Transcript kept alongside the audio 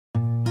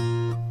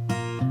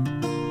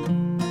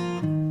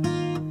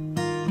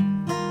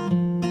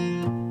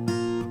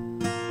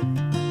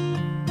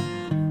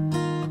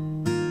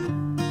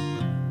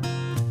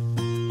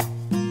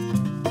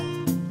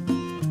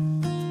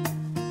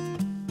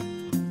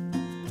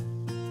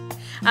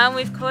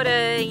We've caught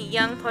a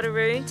young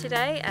Potoroo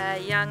today,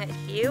 young at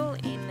heel,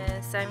 in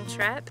the same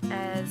trap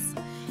as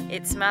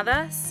its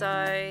mother,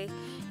 so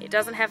it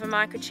doesn't have a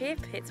microchip.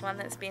 It's one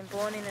that's been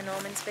born in a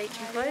Norman's Beach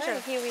enclosure.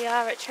 Here we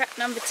are at trap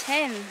number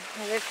 10.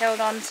 They've held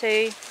on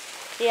to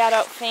the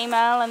adult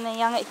female and the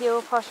young at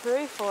heel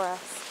Potoroo for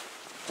us.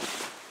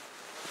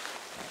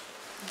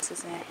 This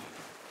is a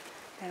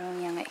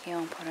little young at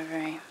heel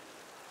Potoroo.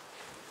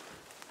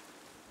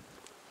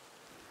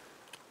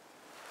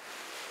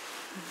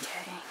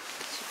 Okay,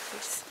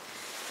 just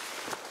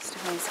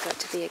always got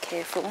to be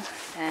careful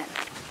that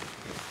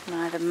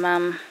neither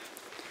mum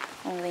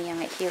or the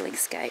young at heel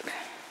escape.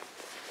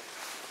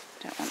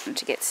 Don't want them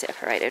to get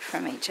separated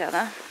from each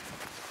other.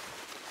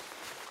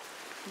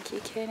 Thank you,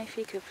 Ken. If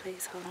you could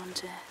please hold on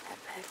to that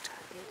bag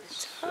tightly at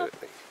the top.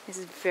 This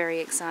is very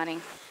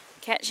exciting.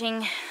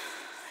 Catching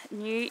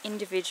new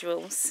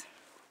individuals.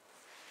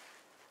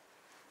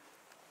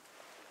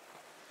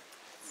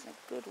 So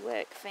good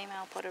work,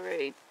 female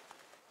Potoroo.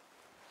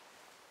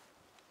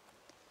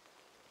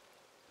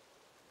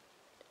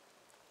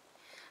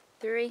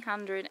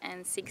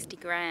 360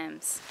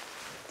 grams.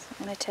 So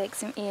I'm going to take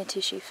some ear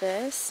tissue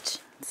first.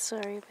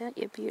 Sorry about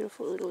your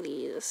beautiful little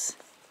ears.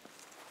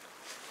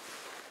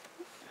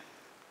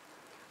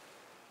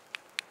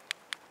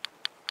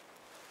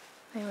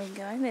 There we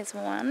go, there's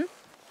one.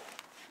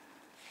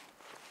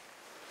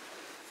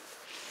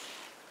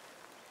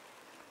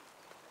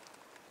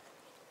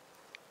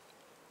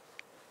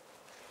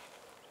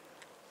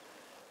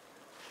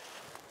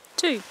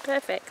 Two,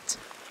 perfect.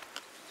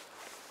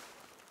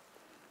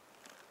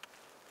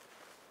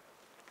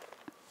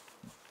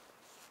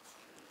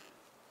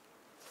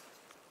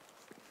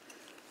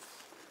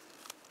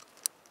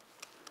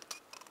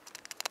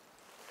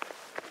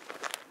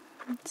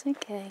 It's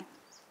okay.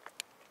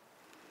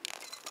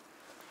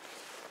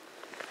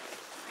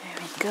 There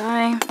we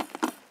go.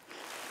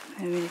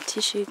 A bit of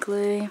tissue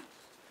glue.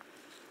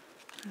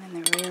 And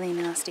then the really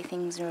nasty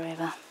things are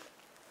over.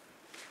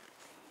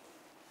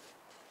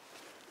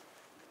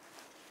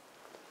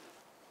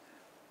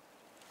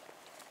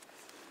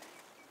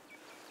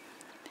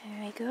 There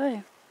we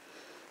go.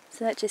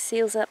 So that just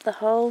seals up the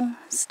hole,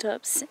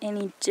 stops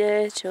any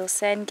dirt or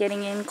sand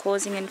getting in,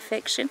 causing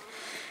infection,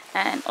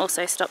 and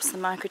also stops the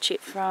microchip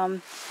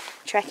from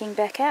tracking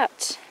back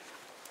out.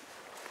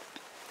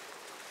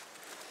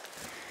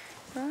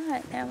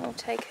 Right, now we'll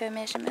take her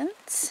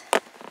measurements.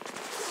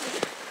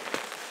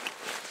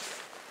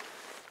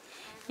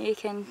 You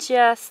can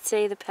just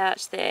see the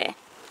pouch there.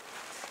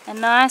 A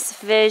nice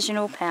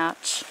virginal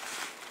pouch.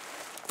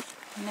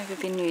 Never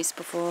been used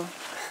before.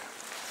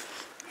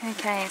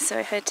 Okay,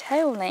 so her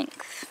tail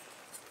length.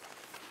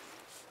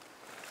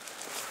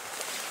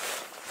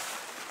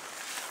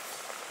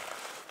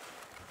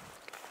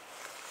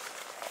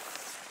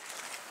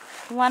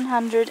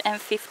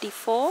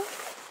 $154.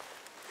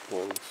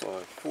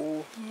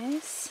 154.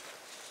 Yes.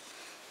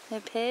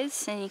 Her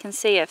pairs, and you can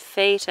see her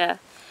feet are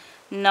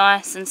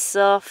nice and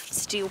soft,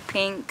 still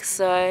pink,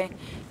 so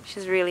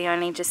she's really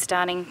only just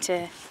starting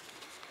to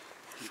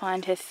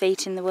find her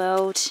feet in the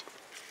world.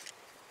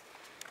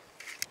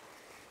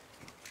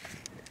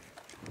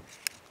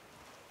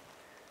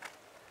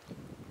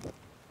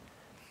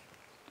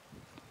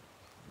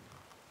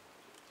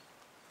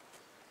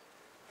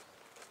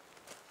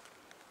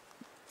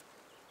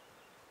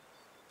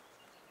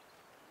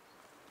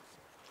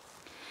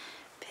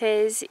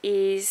 Pairs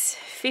is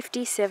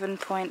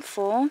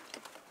 57.4.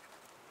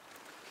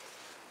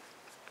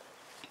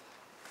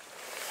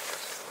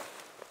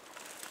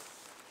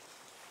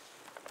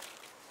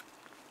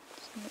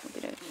 A little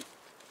bit of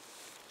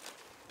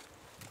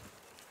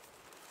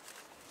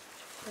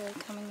fur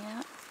coming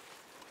out.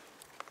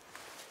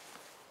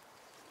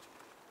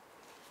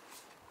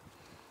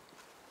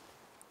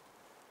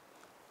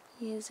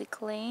 Ears are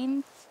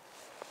clean.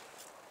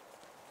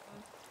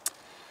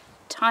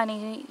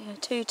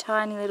 Two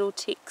tiny little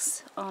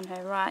ticks on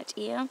her right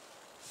ear.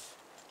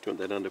 Do you want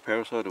that under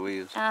parasite or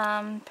ears?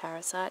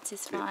 Parasites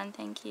is fine,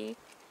 thank you.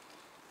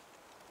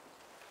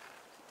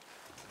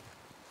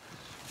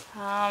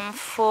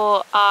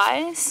 For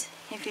eyes,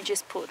 if you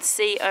just put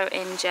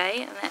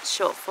C-O-N-J, and that's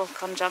short for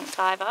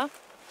conjunctiva,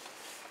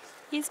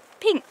 is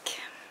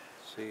pink.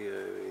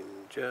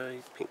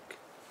 C-O-N-J, pink.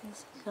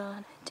 He's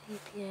got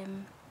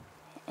TPM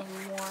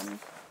M1.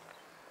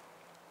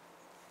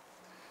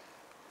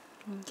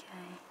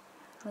 Okay,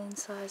 clean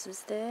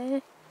sizes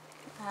there.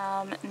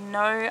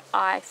 No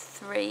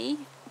I3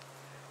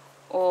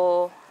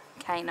 or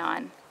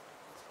K9.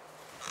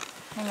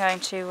 I'm going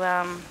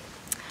to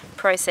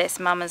process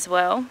mum as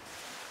well,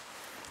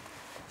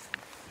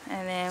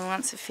 and then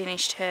once I've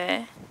finished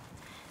her,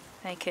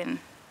 they can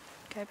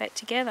go back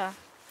together.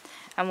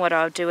 And what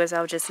I'll do is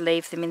I'll just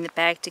leave them in the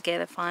bag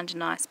together, find a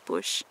nice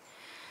bush,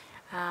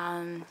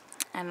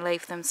 and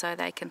leave them so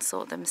they can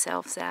sort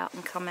themselves out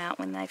and come out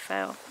when they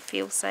feel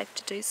safe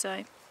to do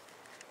so.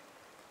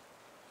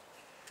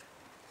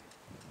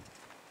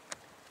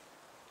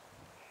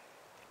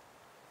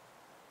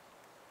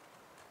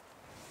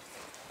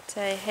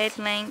 So head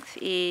length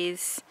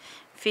is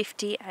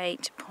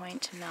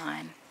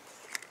 58.9.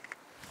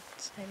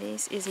 So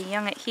this is a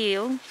young at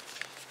heel,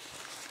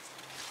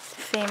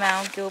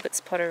 female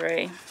Gilbert's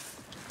Potoroo.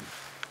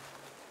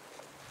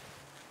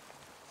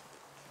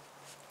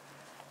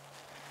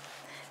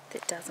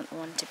 That doesn't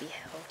want to be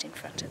held in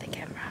front of the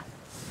camera.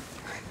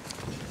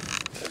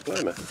 Don't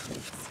blame her. No.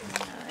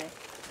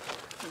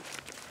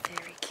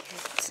 Very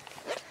cute.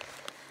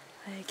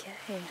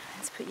 Okay,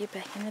 let's put you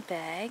back in the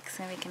bag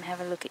so we can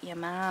have a look at your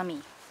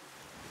mommy.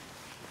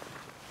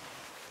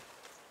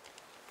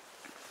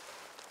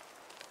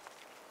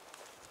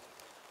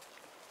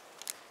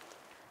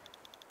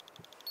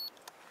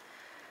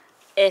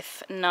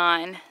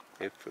 F9.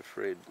 F for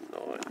Fred,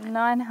 9.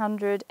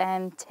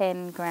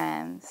 910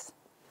 grams.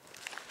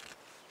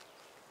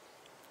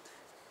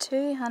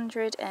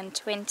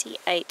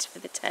 228 for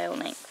the tail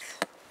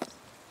length.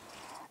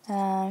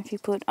 If you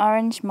put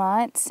orange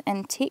mites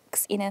and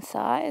ticks in her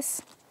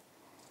thighs.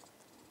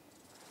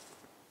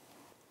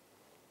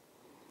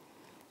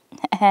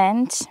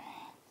 And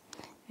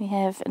we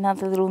have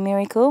another little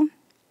miracle.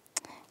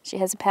 She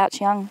has a pouch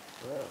young.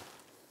 Wow.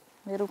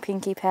 Little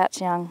pinky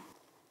pouch young.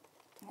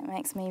 It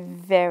makes me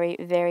very,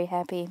 very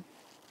happy.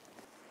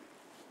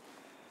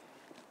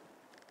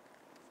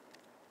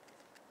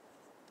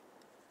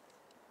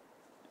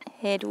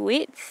 Head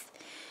width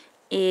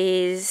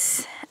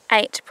is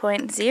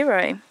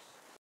 8.0.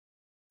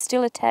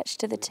 Still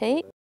attached to the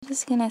teat.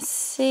 Just gonna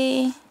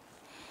see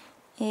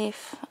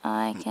if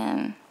I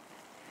can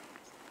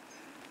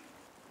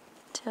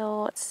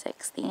tell what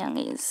sex the young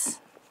is.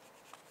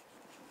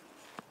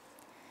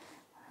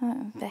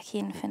 Back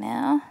in for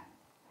now.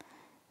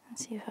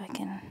 Let's see if I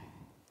can.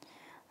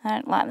 I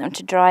don't like them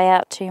to dry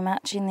out too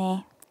much in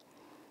the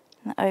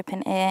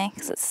open air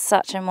because it's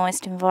such a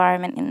moist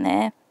environment in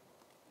there.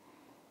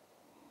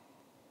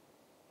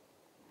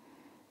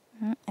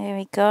 There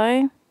we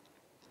go.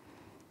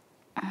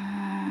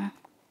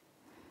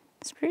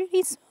 It's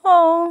pretty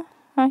small.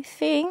 I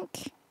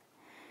think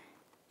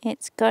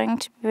it's going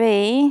to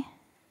be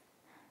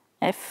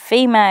a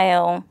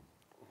female.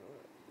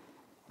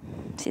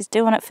 She's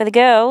doing it for the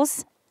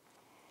girls.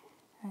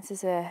 This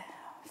is a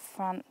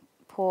front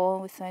paw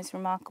with those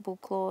remarkable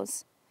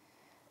claws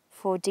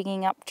for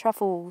digging up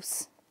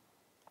truffles.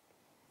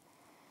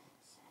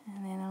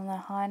 And then on the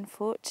hind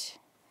foot,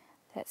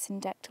 that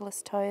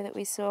syndactylous toe that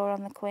we saw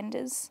on the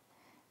quenders.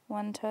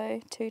 1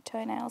 toe, 2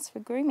 toenails for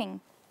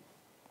grooming.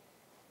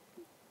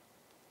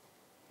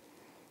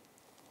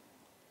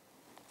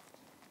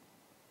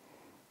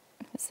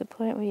 What's the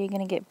point where you're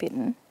going to get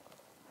bitten?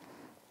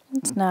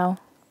 It's no.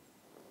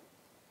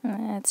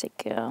 That's a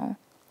girl.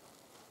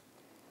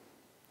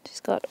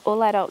 She's got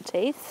all adult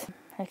teeth.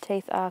 Her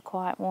teeth are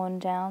quite worn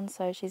down,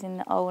 so she's in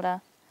the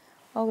older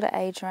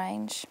age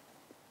range.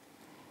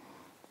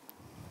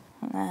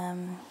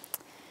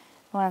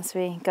 Once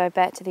we go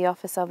back to the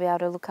office, I'll be able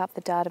to look up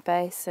the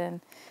database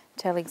and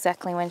tell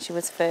exactly when she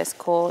was first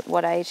caught,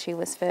 what age she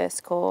was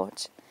first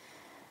caught,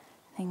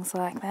 things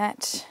like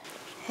that.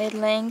 Head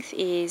length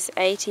is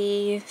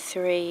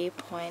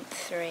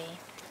 83.3.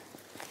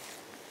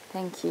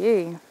 Thank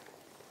you.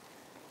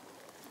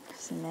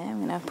 So now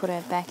I'm going to put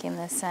her back in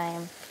the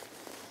same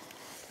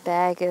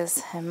bag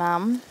as her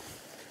mum.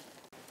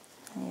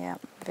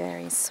 Yep,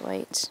 very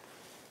sweet.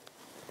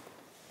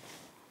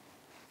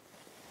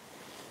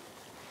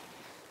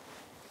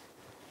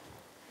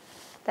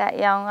 That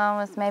young one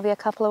was maybe a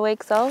couple of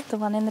weeks old, the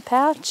one in the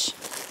pouch.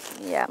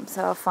 Yeah,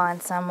 so I'll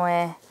find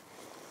somewhere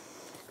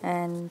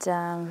and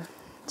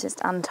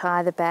just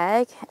untie the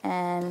bag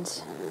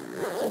and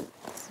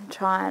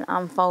try and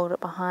unfold it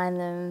behind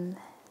them,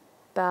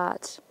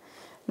 but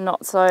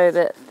not so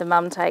that the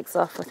mum takes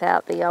off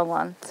without the young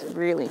one. It's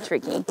really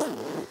tricky.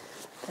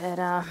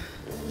 But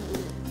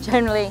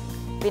generally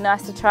it'd be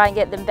nice to try and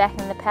get them back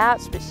in the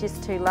pouch, but she's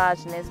too large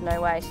and there's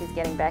no way she's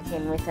getting back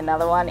in with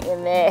another one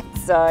in there.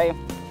 So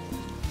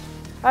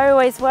I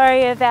always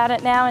worry about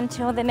it now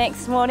until the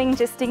next morning,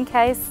 just in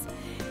case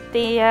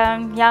the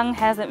young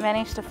hasn't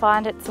managed to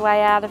find its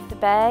way out of the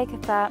bag,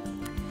 but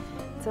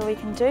that's all we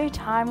can do.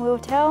 Time will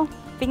tell.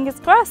 Fingers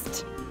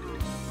crossed.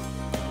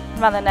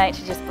 Mother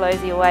Nature just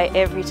blows you away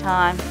every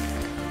time.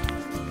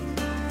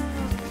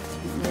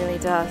 It really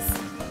does.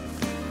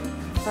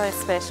 So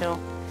special.